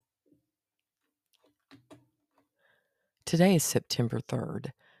Today is September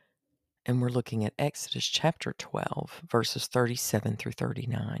 3rd, and we're looking at Exodus chapter 12, verses 37 through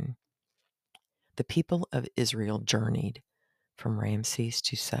 39. The people of Israel journeyed from Ramses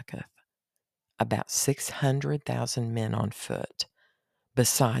to Succoth, about 600,000 men on foot,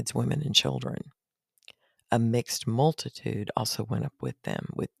 besides women and children. A mixed multitude also went up with them,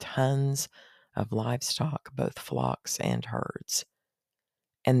 with tons of livestock, both flocks and herds.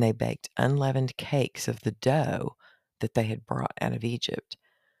 And they baked unleavened cakes of the dough that they had brought out of Egypt,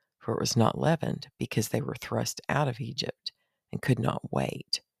 for it was not leavened, because they were thrust out of Egypt and could not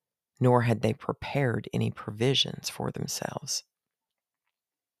wait, nor had they prepared any provisions for themselves.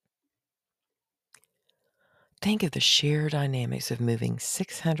 Think of the sheer dynamics of moving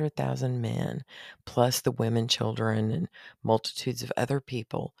 600,000 men, plus the women, children, and multitudes of other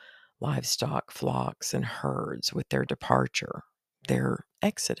people, livestock, flocks, and herds with their departure, their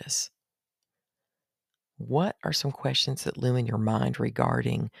exodus. What are some questions that loom in your mind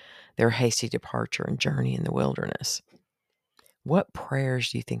regarding their hasty departure and journey in the wilderness? What prayers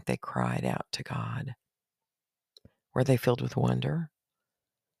do you think they cried out to God? Were they filled with wonder?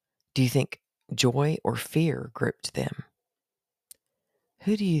 Do you think joy or fear gripped them?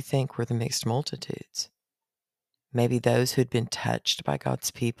 Who do you think were the mixed multitudes? Maybe those who'd been touched by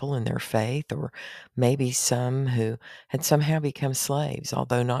God's people in their faith, or maybe some who had somehow become slaves,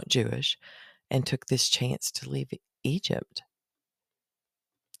 although not Jewish, and took this chance to leave Egypt.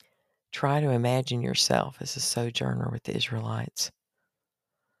 Try to imagine yourself as a sojourner with the Israelites.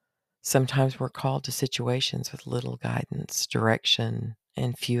 Sometimes we're called to situations with little guidance, direction,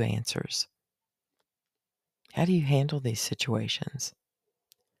 and few answers. How do you handle these situations?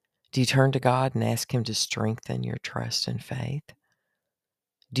 Do you turn to God and ask Him to strengthen your trust and faith?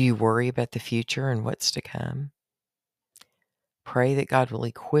 Do you worry about the future and what's to come? Pray that God will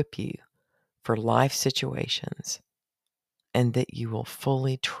equip you for life situations and that you will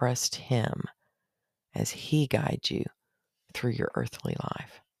fully trust Him as He guides you through your earthly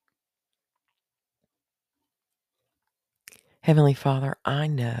life. Heavenly Father, I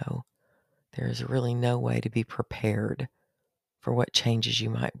know there is really no way to be prepared for what changes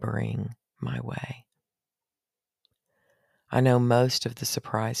you might bring my way. I know most of the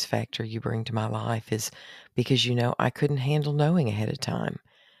surprise factor you bring to my life is because you know I couldn't handle knowing ahead of time,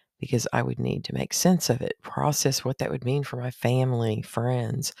 because I would need to make sense of it, process what that would mean for my family,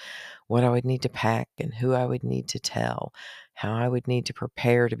 friends, what I would need to pack and who I would need to tell, how I would need to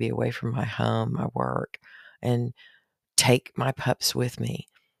prepare to be away from my home, my work, and take my pups with me.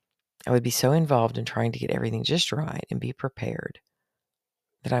 I would be so involved in trying to get everything just right and be prepared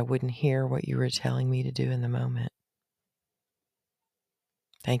that I wouldn't hear what you were telling me to do in the moment.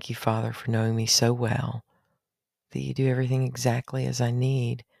 Thank you, Father, for knowing me so well that you do everything exactly as I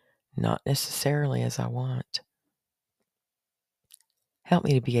need, not necessarily as I want. Help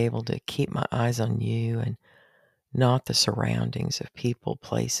me to be able to keep my eyes on you and not the surroundings of people,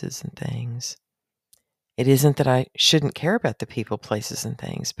 places, and things. It isn't that I shouldn't care about the people, places, and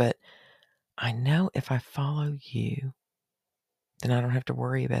things, but I know if I follow you, then I don't have to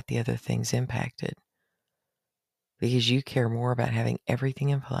worry about the other things impacted, because you care more about having everything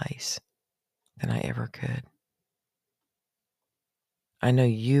in place than I ever could. I know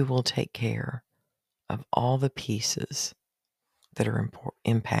you will take care of all the pieces that are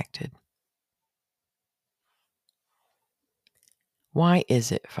impacted. Why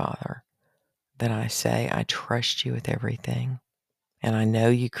is it, Father, that I say I trust you with everything? And I know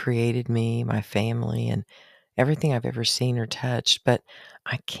you created me, my family, and everything I've ever seen or touched, but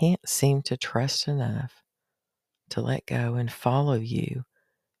I can't seem to trust enough to let go and follow you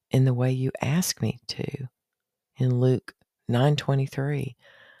in the way you ask me to. In Luke 9:23,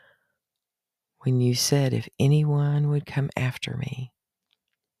 when you said, if anyone would come after me,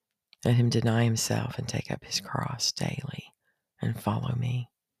 let him deny himself and take up his cross daily and follow me.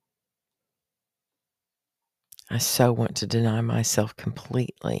 I so want to deny myself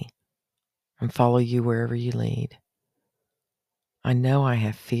completely and follow you wherever you lead. I know I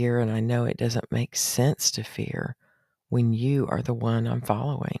have fear, and I know it doesn't make sense to fear when you are the one I'm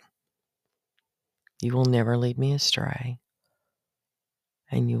following. You will never lead me astray,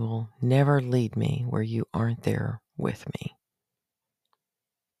 and you will never lead me where you aren't there with me.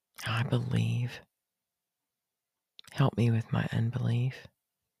 I believe. Help me with my unbelief.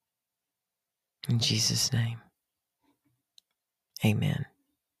 In Jesus' name, amen.